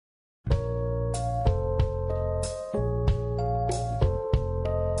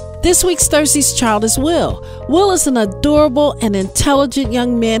This week's Thursday's Child is Will. Will is an adorable and intelligent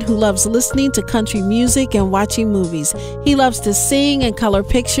young man who loves listening to country music and watching movies. He loves to sing and color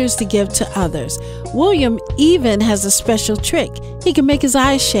pictures to give to others. William even has a special trick. He can make his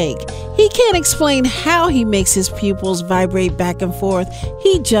eyes shake. He can't explain how he makes his pupils vibrate back and forth.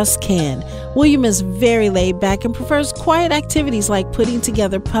 He just can. William is very laid back and prefers quiet activities like putting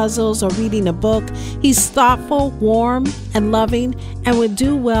together puzzles or reading a book. He's thoughtful, warm, and loving, and would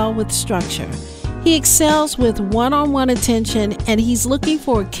do well with structure. He excels with one-on-one attention, and he's looking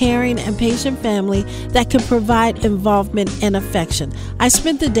for a caring and patient family that can provide involvement and affection. I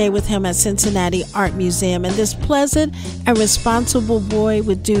spent the day with him at Cincinnati Art Museum, and this pleasant and responsible boy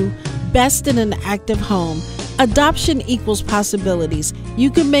would do best in an active home. Adoption equals possibilities.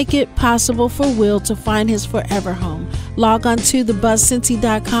 You can make it possible for Will to find his forever home. Log on to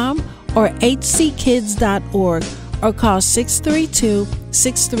thebuzzcincy.com or hckids.org or call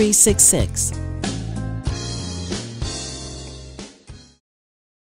 632-6366.